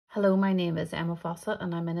Hello, my name is Emma Fawcett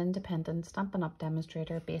and I'm an independent Stampin' Up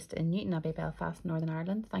demonstrator based in Newton Abbey, Belfast, Northern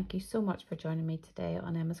Ireland. Thank you so much for joining me today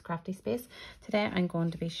on Emma's Crafty Space. Today I'm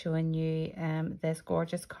going to be showing you this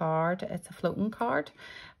gorgeous card. It's a floating card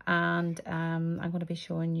and I'm going to be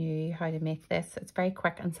showing you how to make this. It's very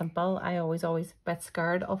quick and simple. I always a bit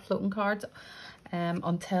scared of floating cards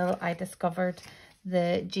until I discovered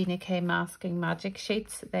the Gina K masking magic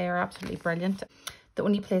sheets. They are absolutely brilliant. The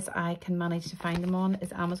only place I can manage to find them on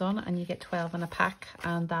is Amazon, and you get 12 in a pack,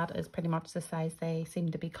 and that is pretty much the size they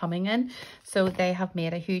seem to be coming in. So they have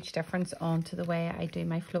made a huge difference onto the way I do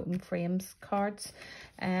my floating frames cards.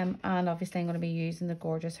 And obviously I'm going to be using the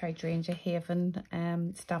gorgeous Hydrangea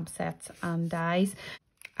Haven stamp sets and dies.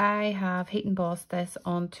 I have heat embossed this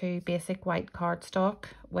onto basic white cardstock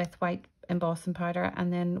with white embossing powder,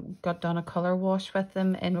 and then done a colour wash with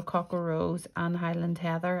them in Rococo Rose and Highland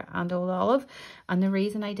Heather and Old Olive. And the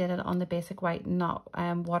reason I did it on the basic white, not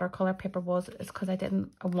watercolour paper, is because I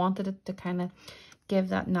wanted it to kind of give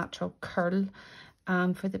that natural curl,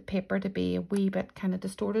 and for the paper to be a wee bit kind of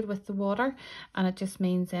distorted with the water, and it just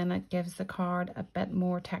means then it gives the card a bit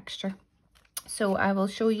more texture. So I will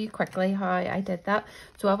show you quickly how I did that.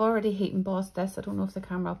 So I've already heat embossed this. I don't know if the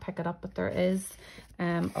camera will pick it up, but there is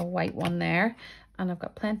a white one there. And I've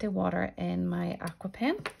got plenty of water in my aqua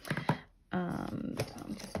pen. And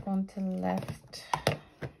I'm just going to lift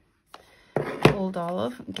Old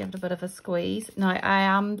Olive and give it a bit of a squeeze. Now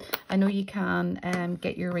I know you can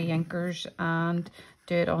get your re-inkers and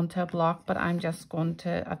do it onto a block, but I've just done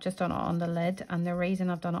it on the lid, and the reason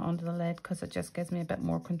I've done it onto the lid because it just gives me a bit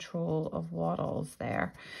more control of what all's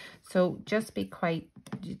there. So just be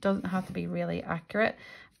it doesn't have to be really accurate,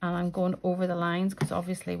 and I'm going over the lines because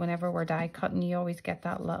obviously whenever we're die cutting you always get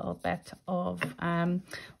that little bit of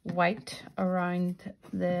white around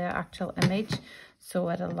the actual image, so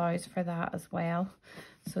it allows for that as well.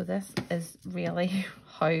 So this is really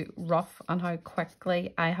how rough and how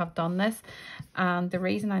quickly I have done this. And the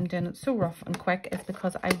reason I'm doing it so rough and quick is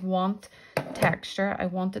because I want texture. I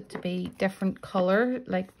want it to be different colour,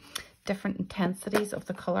 like different intensities of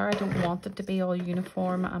the colour. I don't want it to be all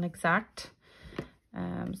uniform and exact.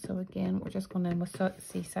 So again, we're just going in with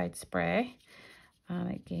Seaside Spray.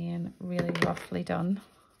 And again, really roughly done.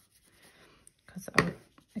 Because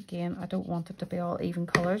again, I don't want it to be all even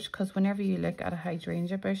colours, because whenever you look at a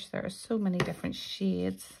hydrangea bush, there are so many different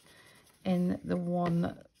shades in the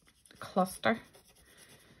one cluster.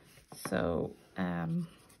 So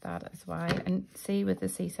that is why. And see, with the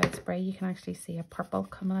Seaside Spray, you can actually see a purple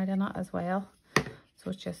coming out in it as well. So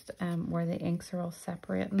it's just where the inks are all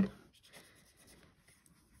separating.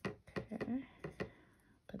 Okay,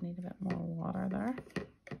 but need a bit more water there.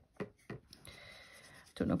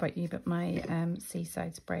 Don't know about you, but my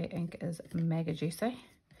Seaside Spray ink is mega juicy,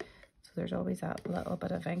 so there's always that little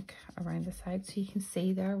bit of ink around the side, so you can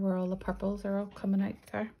see there where all the purples are all coming out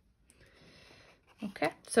there.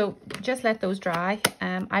 Okay, so just let those dry.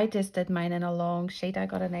 I just did mine in a long sheet. I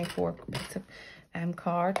got an A4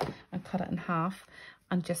 card and cut it in half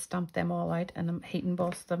and just stamped them all out and heat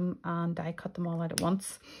embossed them, and I cut them all out at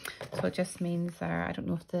once. So it just means there, I don't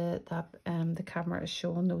know if the camera is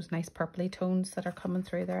showing those nice purpley tones that are coming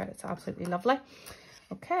through there. It's absolutely lovely.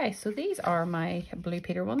 Okay, so these are my Blue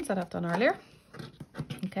Peter ones that I've done earlier.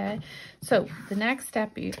 Okay, so the next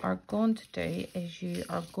step you are going to do is you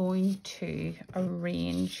are going to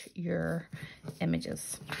arrange your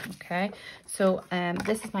images. Okay, so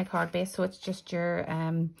this is my card base, so it's just your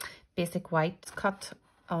basic white cut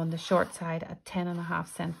on the short side at 10.5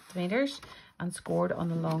 centimeters and scored on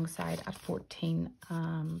the long side at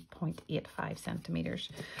 14.85 centimeters.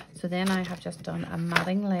 So then I have just done a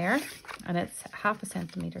matting layer, and it's 0.5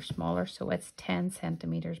 centimeter smaller, so it's 10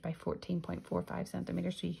 centimeters by 14.45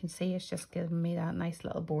 centimeters. So you can see it's just giving me that nice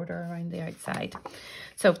little border around the outside.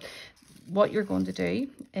 So what you're going to do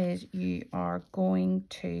is you are going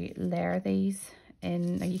to layer these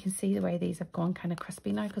in. Now you can see the way these have gone kind of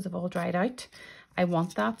crispy now because they've all dried out. I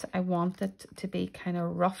want that. I want it to be kind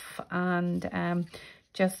of rough and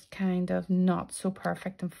just kind of not so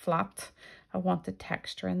perfect and flat. I want the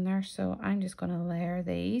texture in there, so I'm just going to layer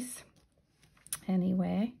these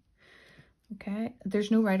anyway. Okay,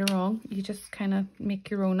 there's no right or wrong. You just kind of make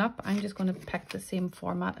your own up. I'm just going to pick the same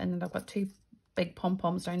format, and I've got two big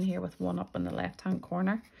pom-poms down here with one up in the left hand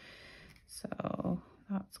corner. So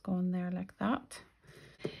that's going there like that.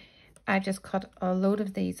 I just cut a load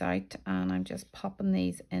of these out and I'm just popping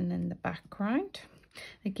these in the background.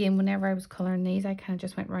 Again, whenever I was colouring these, I kind of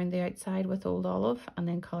just went around the outside with Old Olive and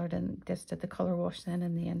then coloured in, just did the colour wash then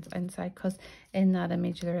in the inside, because in that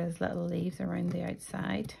image there is little leaves around the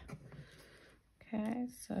outside. Okay,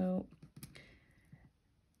 so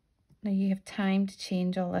Now you have time to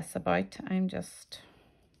change all this about. I'm just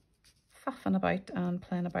faffing about and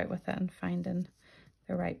playing about with it and finding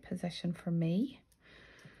the right position for me.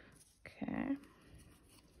 Okay,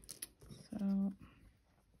 so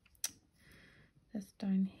this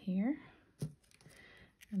down here,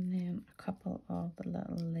 and then a couple of the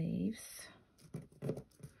little leaves.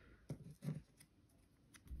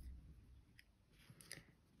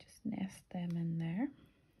 Just nest them in there.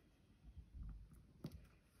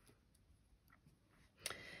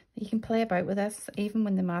 You can play about with this even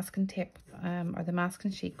when the masking tape or the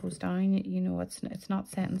masking sheet goes down. You know, it's not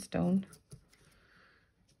set in stone.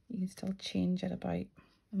 You can still change it about.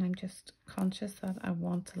 And I'm just conscious that I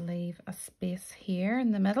want to leave a space here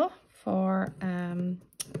in the middle for a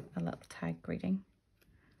little tag greeting.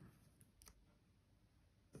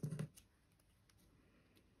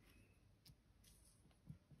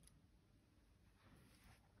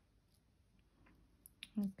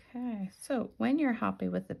 Okay, so when you're happy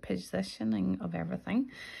with the positioning of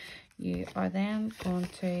everything, you are then going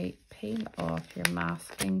to peel off your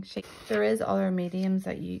masking sheet. There is other mediums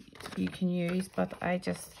that you can use, but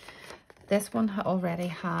this one already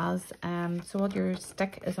has, so your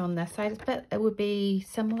stick is on this side. It would be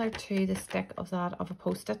similar to the stick of a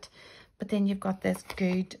post-it, but then you've got this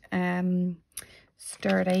good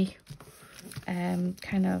sturdy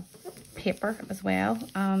kind of paper as well,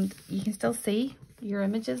 and you can still see your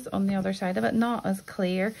images on the other side of it. Not as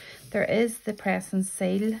clear. There is the press and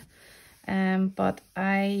seal, but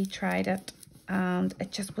I tried it and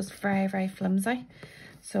it just was very, very flimsy.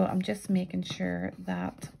 So I'm just making sure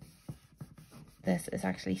that this is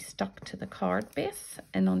actually stuck to the card base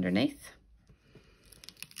and underneath.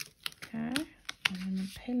 Okay, and then I'm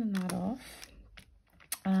peeling that off.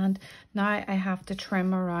 And now I have to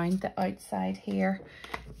trim around the outside here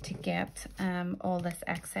to get all this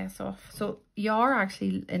excess off. So you are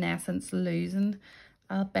actually in essence losing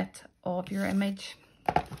a bit of your images,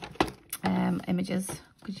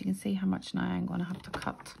 because you can see how much now I'm going to have to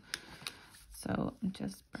cut. So I'm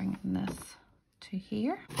just bringing this to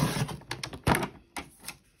here.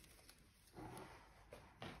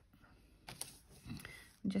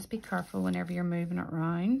 And just be careful whenever you're moving it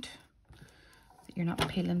around that you're not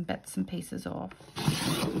peeling bits and pieces off.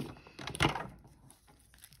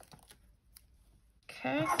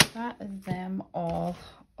 Okay, so that is them all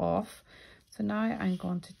off. So now I'm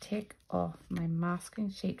going to take off my masking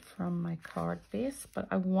sheet from my card base, but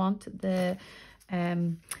I want the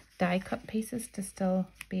die cut pieces to still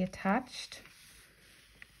be attached.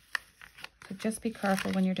 So just be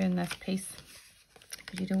careful when you're doing this piece,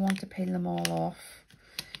 because you don't want to peel them all off.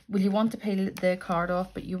 Well, you want to peel the card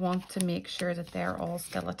off, but you want to make sure that they're all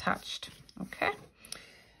still attached. Okay,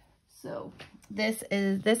 so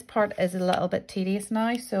this part is a little bit tedious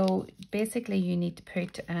now. So basically you need to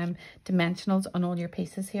put dimensionals on all your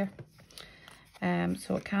pieces here.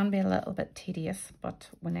 So it can be a little bit tedious, but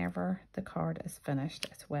whenever the card is finished,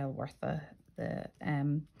 it's well worth the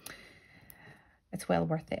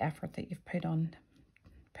effort that you've put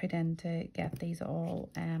in to get these all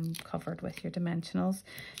covered with your dimensionals.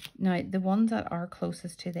 Now, the ones that are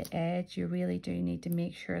closest to the edge, you really do need to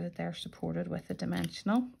make sure that they're supported with a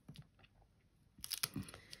dimensional.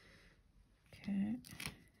 Okay,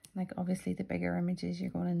 like obviously the bigger images,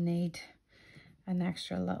 you're going to need an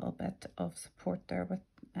extra little bit of support there with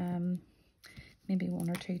maybe 1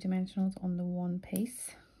 or 2 dimensionals on the one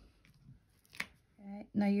piece. Okay.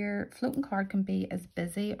 Now your floating card can be as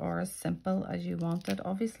busy or as simple as you want it.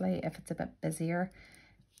 Obviously if it's a bit busier,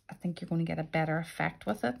 I think you're going to get a better effect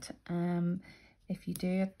with it. If you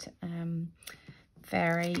do it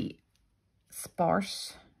very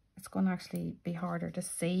sparse, it's going to actually be harder to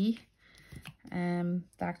see the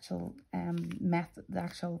actual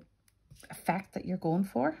effect that you're going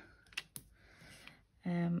for.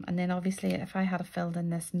 And then obviously if I had filled in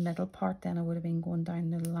this middle part, then I would have been going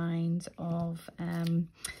down the lines of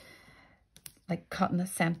like cutting the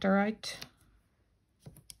center out.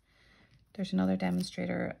 There's another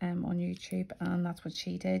demonstrator on YouTube, and that's what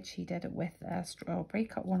she did. She did it with a strawberry,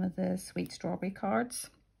 cut one of the sweet strawberry cards.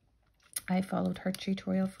 I followed her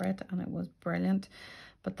tutorial for it and it was brilliant.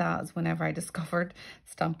 But that is whenever I discovered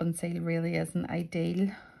Stamp and Seal really isn't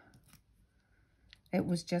ideal. It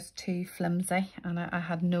was just too flimsy, and I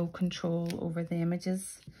had no control over the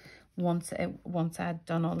images once I had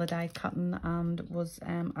done all the die cutting and was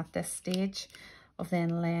at this stage of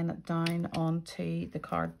then laying it down onto the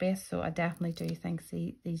card base. So I definitely do think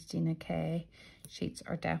these Gina K sheets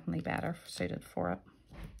are definitely better suited for it.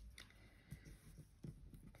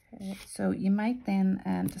 Okay, so you might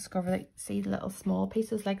then discover that, see the little small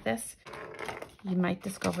pieces like this, you might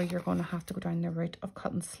discover you're going to have to go down the route of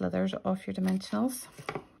cutting slithers off your dimensionals,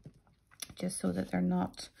 just so that they're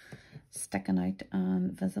not sticking out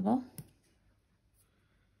and visible.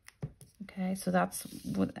 Okay, so that's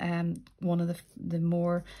what one of the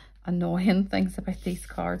more annoying things about these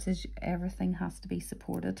cards is everything has to be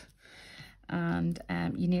supported, and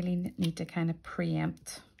you nearly need to kind of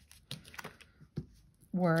preempt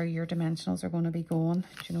where your dimensionals are going to be going.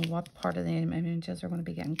 Do you know what part of the images are going to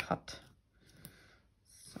be getting cut?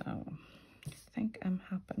 So I think I'm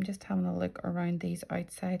happy. I'm just having a look around these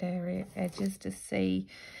outside area edges to see.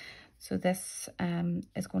 So this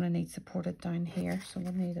is going to need supported down here, so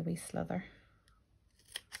we'll need a wee slither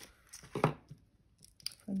for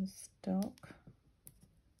the stalk.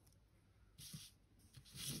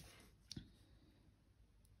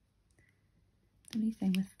 The only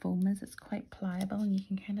thing with foam is it's quite pliable and you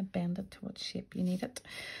can kind of bend it to what shape you need it.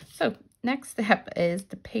 So next step is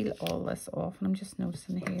to peel all this off, and I'm just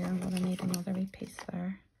noticing here I'm going to need another wee piece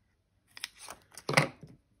there.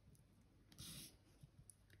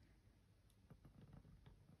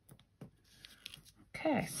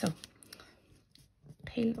 Okay, so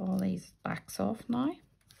peel all these backs off now.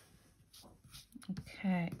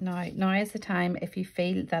 Okay, now is the time if you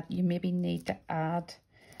feel that you maybe need to add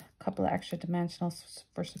a couple of extra dimensionals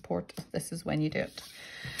for support. This is when you do it.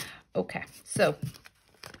 Okay, so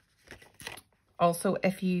also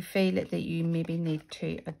if you feel that you maybe need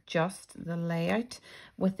to adjust the layout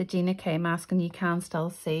with the Gina K mask and you can still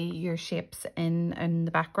see your shapes in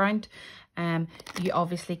the background, you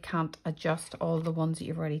obviously can't adjust all the ones that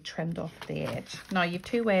you've already trimmed off the edge. Now you have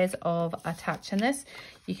two ways of attaching this.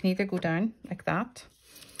 You can either go down like that,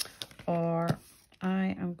 or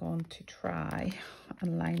I am going to try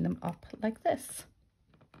and line them up like this.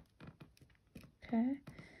 Okay,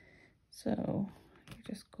 so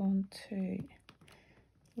you're just going to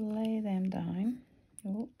lay them down.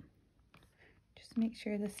 Oh, just make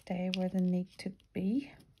sure they stay where they need to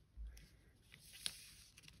be.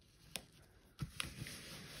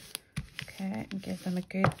 Okay, and give them a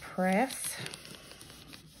good press.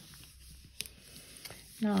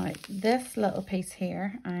 Now this little piece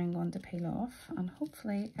here I'm going to peel off, and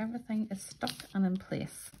hopefully everything is stuck and in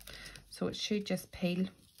place, so it should just peel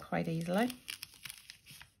quite easily.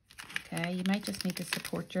 Okay, you might just need to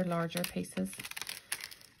support your larger pieces.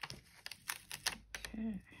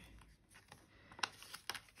 Okay.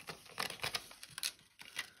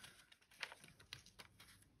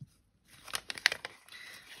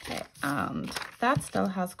 Okay, and that still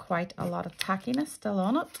has quite a lot of tackiness still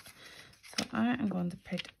on it. So I am going to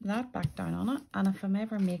put that back down on it, and if I'm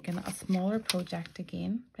ever making a smaller project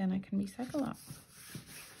again, then I can recycle that.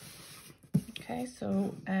 Okay,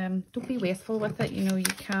 so don't be wasteful with it. You know, you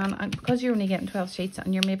can, and because you're only getting 12 sheets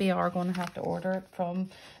and you maybe are going to have to order it from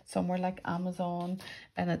somewhere like Amazon,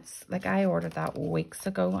 and it's like I ordered that weeks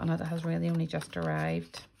ago and it has really only just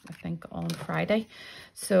arrived, I think, on Friday,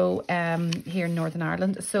 so here in Northern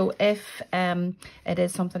Ireland. So if it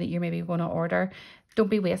is something that you're maybe going to order, don't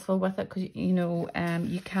be wasteful with it, because you know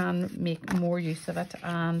you can make more use of it,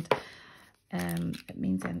 and it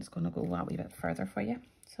means then it's going to go a wee bit further for you.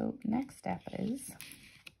 So next step is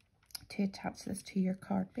to attach this to your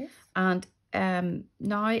card base, and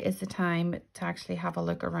now is the time to actually have a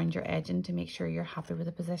look around your edging to make sure you're happy with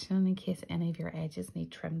the position, in case any of your edges need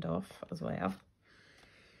trimmed off as well.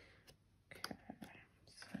 Okay,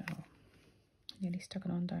 so nearly stuck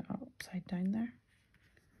it on down upside down there.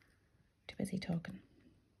 Too busy talking.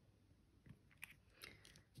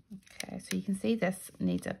 Okay, so you can see this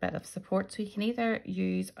needs a bit of support, so you can either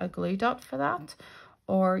use a glue dot for that,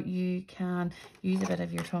 or you can use a bit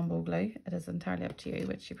of your Tombow glue. It is entirely up to you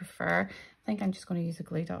which you prefer. I think I'm just going to use a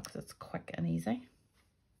glue dot because it's quick and easy.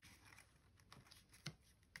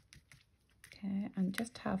 Okay, and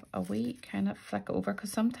just have a wee kind of flick over,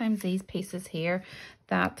 because sometimes these pieces here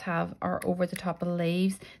that are over the top of the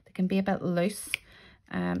leaves, they can be a bit loose.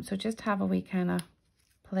 So just have a wee kind of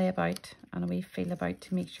play about and a wee feel about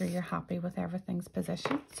to make sure you're happy with everything's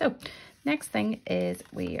position. So next thing is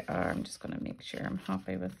I'm just going to make sure I'm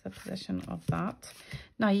happy with the position of that.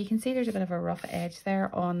 Now you can see there's a bit of a rough edge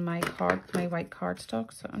there on my white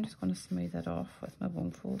cardstock, so I'm just going to smooth it off with my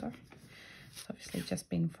bone folder. It's obviously just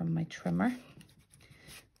been from my trimmer.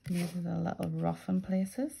 These are the little rough in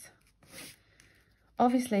places.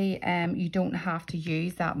 Obviously you don't have to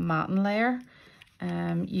use that matting layer.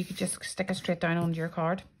 You could just stick it straight down onto your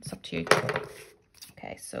card. It's up to you.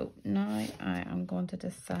 Okay, so now I am going to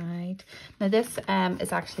decide. Now this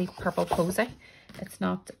is actually Purple Posy. It's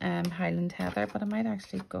not Highland Heather, but I might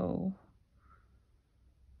actually go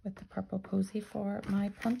with the Purple Posy for my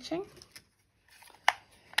punching.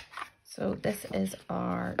 So this is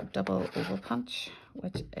our double oval punch,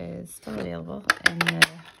 which is still available in the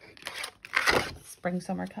spring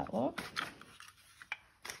summer catalogue.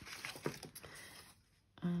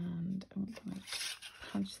 And I'm going to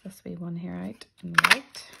punch this wee one here out in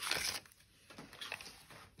white.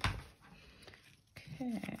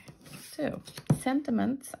 Okay, so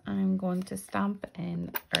sentiments I'm going to stamp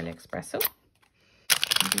in Early Espresso.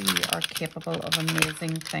 We are capable of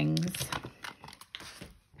amazing things.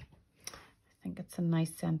 I think it's a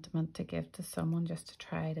nice sentiment to give to someone just to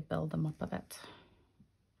try to build them up a bit.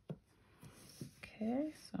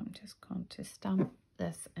 Okay, so I'm just going to stamp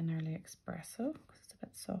this in Early Espresso because it's a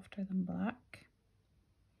bit softer than black.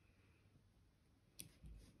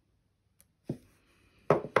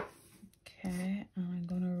 Okay, and I'm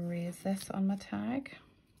going to raise this on my tag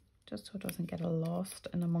just so it doesn't get lost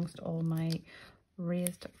in amongst all my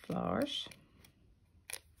raised flowers.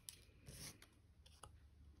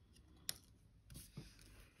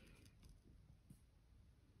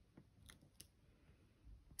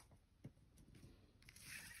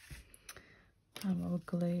 And we'll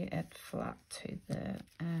glue it flat to the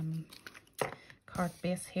card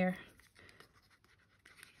base here.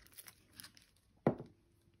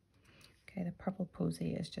 Okay, the purple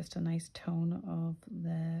Posy is just a nice tone of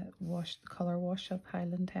the wash, the colour wash of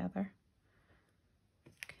Highland Heather.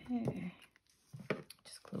 Okay,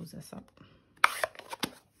 just close this up.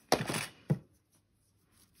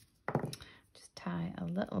 Just tie a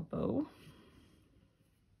little bow,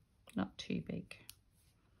 not too big.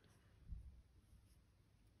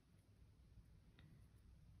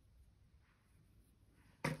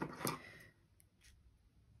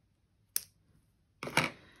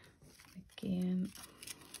 Again,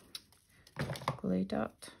 glue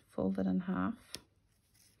dot, fold it in half,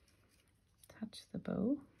 attach the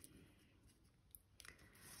bow,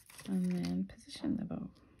 and then position the bow.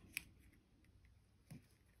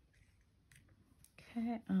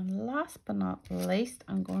 Okay, and last but not least,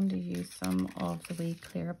 I'm going to use some of the wee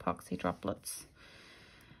clear epoxy droplets.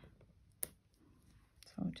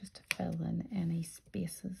 So just to fill in any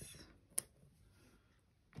spaces.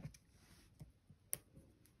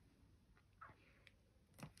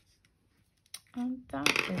 And that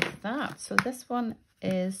is that. So this one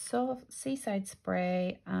is Seaside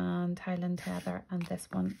Spray and Highland Heather, and this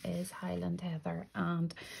one is Highland Heather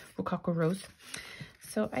and Rococo Rose.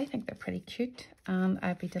 So I think they're pretty cute, and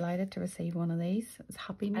I'd be delighted to receive one of these as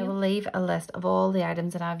Happy Meal. I will leave a list of all the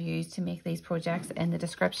items that I've used to make these projects in the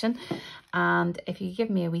description, and if you give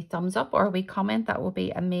me a wee thumbs up or a wee comment, that will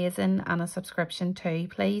be amazing, and a subscription too,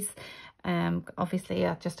 please. Obviously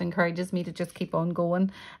that just encourages me to just keep on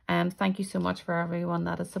going. Thank you so much for everyone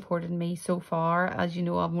that has supported me so far. As you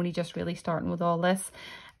know, I'm only just really starting with all this.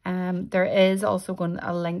 There is also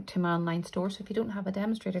a link to my online store, so if you don't have a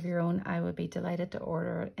demonstrator of your own, I would be delighted to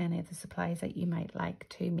order any of the supplies that you might like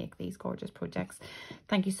to make these gorgeous projects.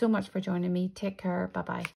 Thank you so much for joining me. Take care. Bye bye.